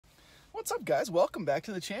What's up, guys? Welcome back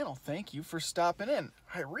to the channel. Thank you for stopping in.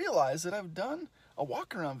 I realize that I've done a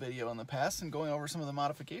walk-around video in the past and going over some of the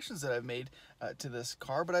modifications that I've made to this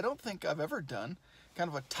car, but I don't think I've ever done kind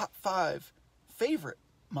of a top 5 favorite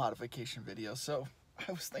modification video. So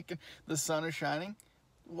I was thinking, the sun is shining.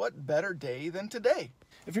 What better day than today?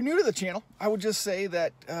 If you're new to the channel, I would just say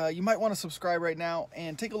that you might want to subscribe right now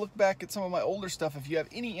and take a look back at some of my older stuff if you have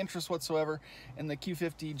any interest whatsoever in the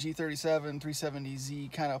Q50, G37,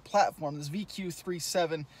 370Z kind of platform, this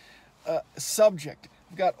VQ37 subject.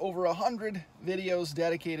 We've got over 100 videos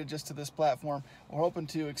dedicated just to this platform. We're hoping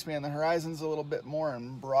to expand the horizons a little bit more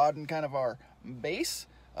and broaden kind of our base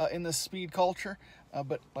in the speed culture.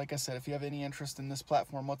 But like I said, if you have any interest in this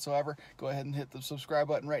platform whatsoever, go ahead and hit the subscribe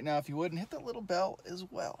button right now if you would, and hit the little bell as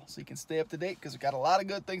well so you can stay up to date, because we've got a lot of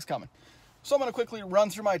good things coming. So I'm going to quickly run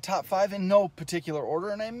through my top 5 in no particular order,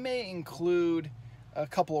 and I may include a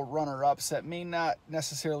couple of runner-ups that may not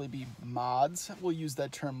necessarily be mods, we'll use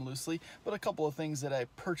that term loosely, but a couple of things that I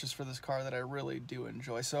purchased for this car that I really do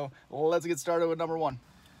enjoy. So let's get started with number 1.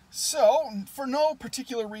 So, for no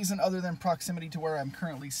particular reason other than proximity to where I'm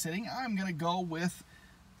currently sitting, I'm going to go with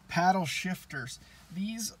paddle shifters.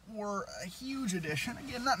 These were a huge addition.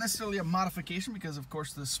 Again, not necessarily a modification because, of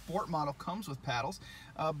course, the sport model comes with paddles,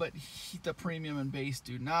 but the premium and base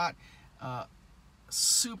do not.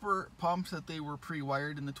 Super pumped that they were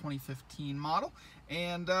pre-wired in the 2015 model,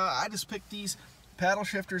 and I just picked these paddle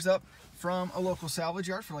shifters up from a local salvage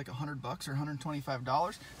yard for like $100 or $125,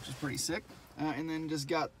 which is pretty sick. And then just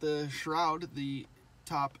got the shroud, the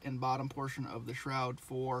top and bottom portion of the shroud,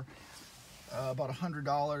 for about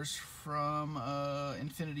 $100 from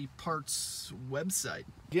Infinity Parts website.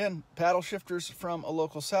 Again, paddle shifters from a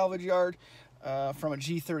local salvage yard from a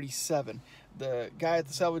G37. The guy at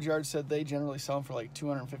the salvage yard said they generally sell them for like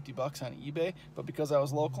 $250 on eBay, but because I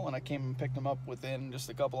was local and I came and picked them up within just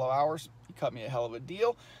a couple of hours, he cut me a hell of a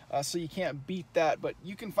deal. So you can't beat that, but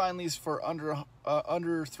you can find these for under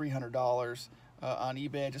 $300 on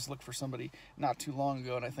eBay. I just looked for somebody not too long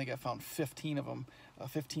ago, and I think I found 15 of them,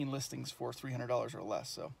 15 listings for $300 or less.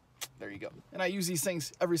 So there you go. And I use these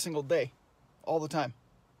things every single day, all the time.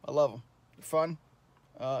 I love them. They're fun.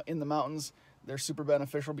 In the mountains, they're super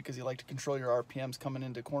beneficial because you like to control your RPMs coming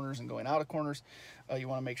into corners and going out of corners. You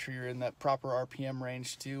want to make sure you're in that proper RPM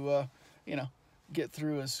range to, you know, get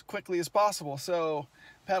through as quickly as possible. So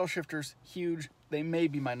paddle shifters, huge. They may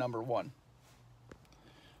be my number 1.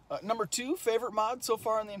 Number 2 favorite mod so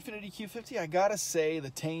far on the Infinity Q50, I gotta say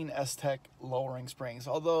the Tane S-Tech lowering springs.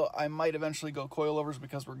 Although I might eventually go coilovers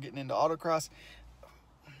because we're getting into autocross,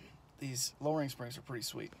 these lowering springs are pretty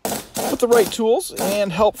sweet. With the right tools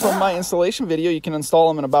and help from my installation video, you can install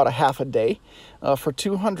them in about a half a day. For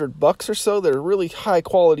 $200 or so, they're a really high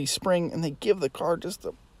quality spring, and they give the car just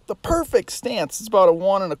the perfect stance. It's about a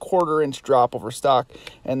 1 1/4 inch drop over stock,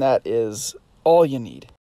 and that is all you need.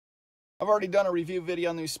 I've already done a review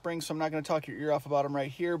video on these springs, so I'm not going to talk your ear off about them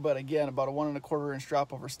right here, but again, about a 1 1/4 inch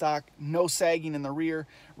drop over stock, no sagging in the rear,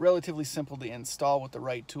 relatively simple to install with the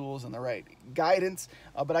right tools and the right guidance,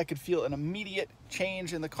 but I could feel an immediate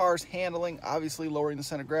change in the car's handling, obviously lowering the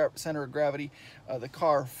center of gravity. The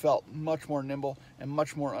car felt much more nimble and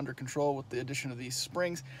much more under control with the addition of these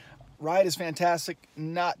springs. Ride is fantastic,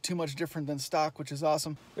 not too much different than stock, which is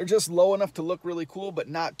awesome. They're just low enough to look really cool, but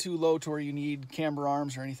not too low to where you need camber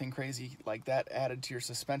arms or anything crazy like that added to your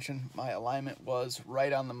suspension. My alignment was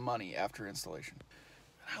right on the money after installation.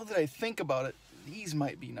 Now that I think about it, these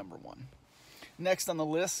might be number 1. Next on the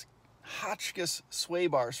list, Hotchkiss sway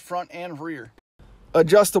bars, front and rear.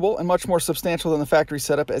 Adjustable and much more substantial than the factory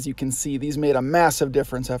setup. As you can see, these made a massive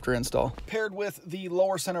difference after install. Paired with the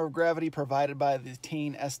lower center of gravity provided by the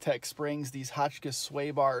Tane S-Tech springs, these Hotchkiss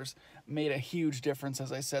sway bars made a huge difference.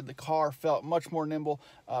 As I said, the car felt much more nimble,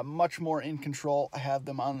 much more in control. I have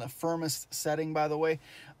them on the firmest setting, by the way.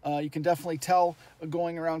 You can definitely tell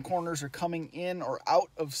going around corners or coming in or out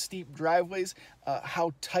of steep driveways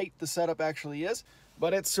how tight the setup actually is.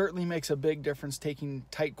 But it certainly makes a big difference taking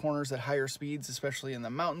tight corners at higher speeds, especially in the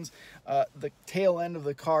mountains. The tail end of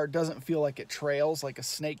the car doesn't feel like it trails like a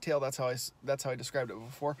snake tail. That's how I described it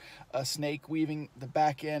before. A snake weaving. The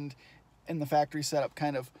back end in the factory setup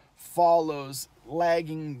kind of follows,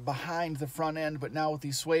 lagging behind the front end. But now with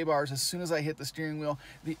these sway bars, as soon as I hit the steering wheel,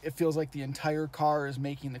 it feels like the entire car is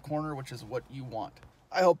making the corner, which is what you want.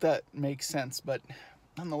 I hope that makes sense, but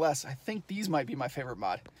nonetheless, I think these might be my favorite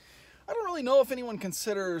mod. I don't really know if anyone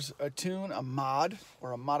considers a tune a mod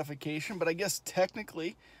or a modification, but I guess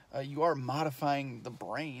technically you are modifying the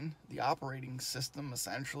brain, the operating system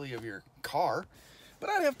essentially of your car. But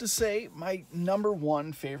I'd have to say my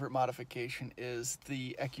 #1 favorite modification is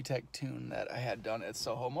the Ecutech tune that I had done at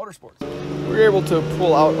Soho Motorsports. We were able to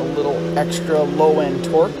pull out a little extra low-end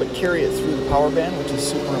torque, but carry it through the power band, which is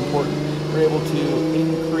super important. We're able to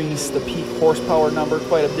increase the peak horsepower number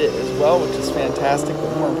quite a bit as well, which is fantastic.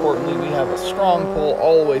 But more importantly, we have a strong pull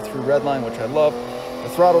all the way through redline, which I love. The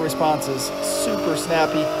throttle response is super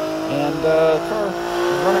snappy, and the car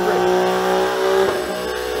is running great.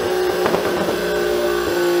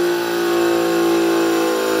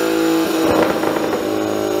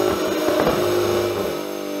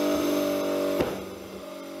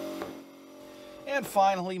 And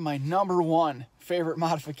finally, my #1 favorite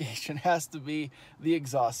modification has to be the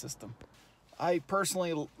exhaust system. I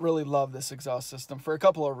personally really love this exhaust system for a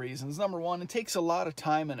couple of reasons. #1, it takes a lot of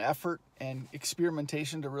time and effort and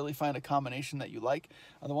experimentation to really find a combination that you like.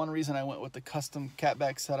 The one reason I went with the custom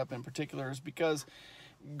catback setup in particular is because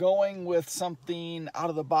going with something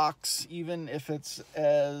out of the box, even if it's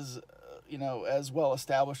as as well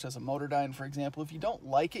established as a Motordyne, for example, if you don't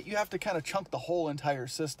like it, you have to kind of chunk the whole entire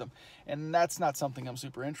system, and that's not something I'm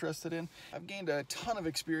super interested in. I've gained a ton of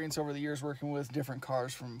experience over the years working with different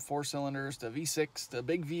cars, from 4-cylinders to V6 to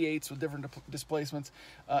big V8s with different displacements,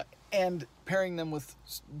 and pairing them with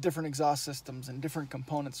different exhaust systems and different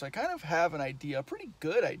components. So I kind of have an idea, a pretty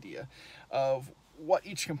good idea, of what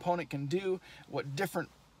each component can do, what different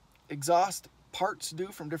exhaust parts do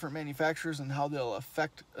from different manufacturers, and how they'll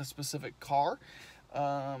affect a specific car.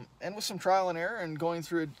 And with some trial and error and going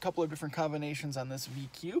through a couple of different combinations on this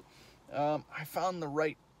VQ, I found the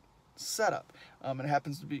right setup. It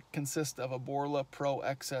happens to consist of a Borla Pro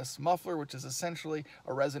XS muffler, which is essentially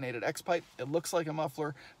a resonated X-pipe. It looks like a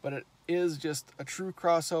muffler, but it is just a true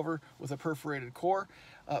crossover with a perforated core,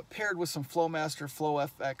 paired with some Flowmaster Flow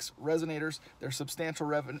FX resonators. They're substantial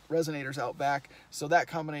resonators out back, so that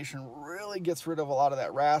combination really gets rid of a lot of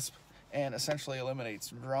that rasp and essentially eliminates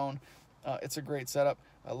drone. It's a great setup.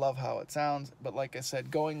 I love how it sounds, but like I said,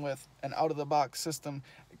 going with an out-of-the-box system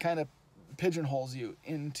kind of pigeonholes you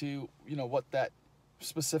into what that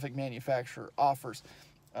specific manufacturer offers.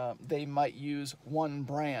 They might use one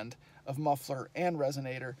brand of muffler and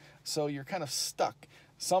resonator, so you're kind of stuck.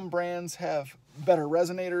 Some brands have better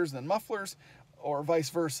resonators than mufflers, or vice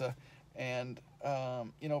versa, and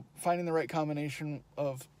finding the right combination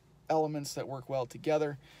of elements that work well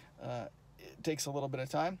together, it takes a little bit of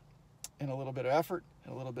time and a little bit of effort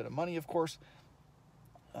and a little bit of money, of course,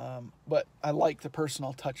 but I like the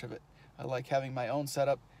personal touch of it. I like having my own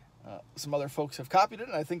setup. Some other folks have copied it,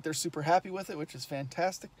 and I think they're super happy with it, which is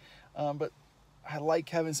fantastic. But I like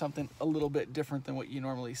having something a little bit different than what you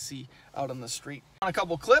normally see out on the street. On a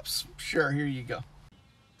couple clips? Sure, here you go.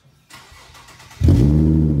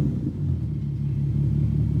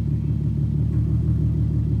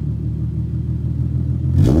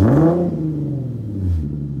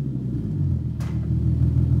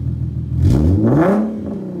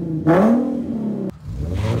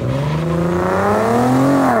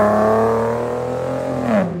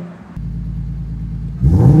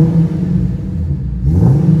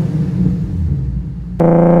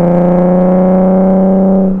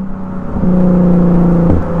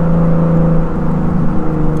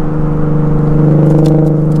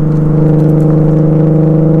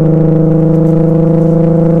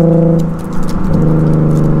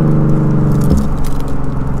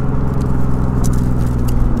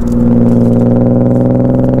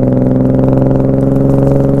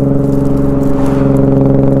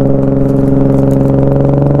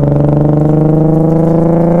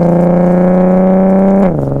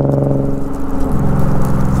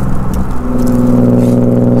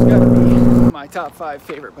 Top 5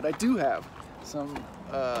 favorite, but I do have some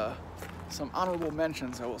honorable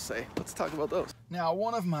mentions, I will say. Let's talk about those. Now,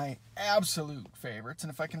 one of my absolute favorites,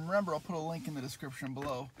 and if I can remember, I'll put a link in the description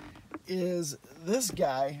below, is this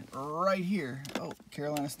guy right here. Oh,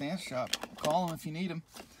 Carolina Stance Shop. Call him if you need him.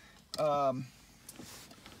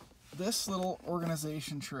 This little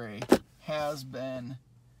organization tray has been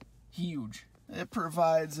huge. It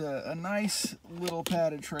provides a nice little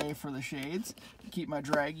padded tray for the shades to keep my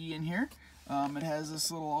draggy in here. It has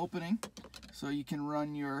this little opening so you can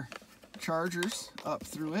run your chargers up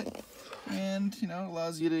through it, and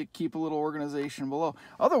allows you to keep a little organization below.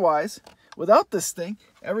 Otherwise, without this thing,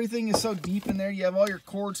 everything is so deep in there. You have all your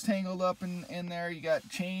cords tangled up in there. You got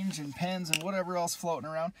change and pens and whatever else floating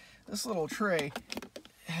around. This little tray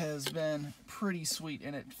has been pretty sweet,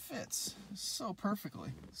 and it fits so perfectly,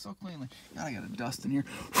 so cleanly. God, I got a dust in here.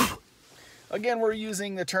 Again, we're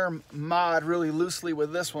using the term mod really loosely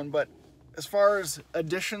with this one, but as far as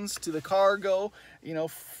additions to the car go,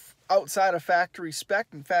 outside of factory spec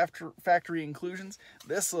and factory inclusions,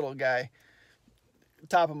 this little guy,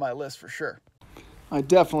 top of my list for sure. I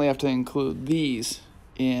definitely have to include these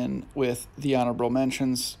in with the honorable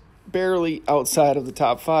mentions, barely outside of the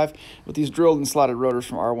top 5, but these drilled and slotted rotors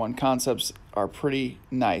from R1 Concepts are pretty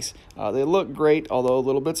nice. They look great, although a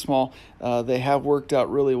little bit small. They have worked out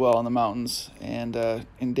really well in the mountains and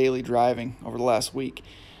in daily driving over the last week.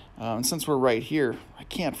 And since we're right here, I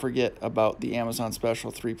can't forget about the Amazon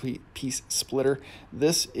Special 3-piece splitter.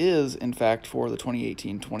 This is, in fact, for the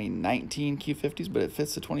 2018-2019 Q50s, but it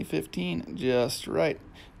fits the 2015 just right.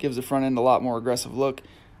 Gives the front end a lot more aggressive look.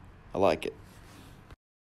 I like it.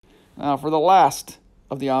 Now, for the last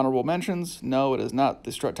of the honorable mentions, no, it is not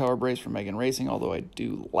the strut tower brace from Megan Racing, although I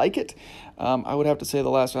do like it. I would have to say the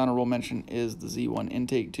last honorable mention is the Z1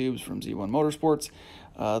 intake tubes from Z1 Motorsports.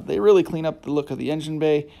 They really clean up the look of the engine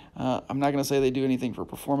bay. I'm not going to say they do anything for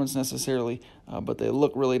performance necessarily, but they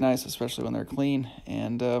look really nice, especially when they're clean,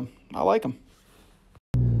 and I like them.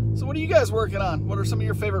 So what are you guys working on? What are some of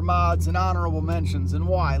your favorite mods and honorable mentions, and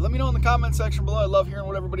why? Let me know in the comment section below. I love hearing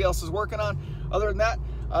what everybody else is working on. Other than that,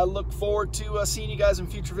 I look forward to seeing you guys in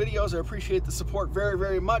future videos. I appreciate the support very,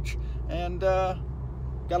 very much, and got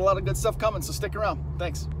a lot of good stuff coming, so stick around.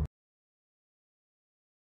 Thanks.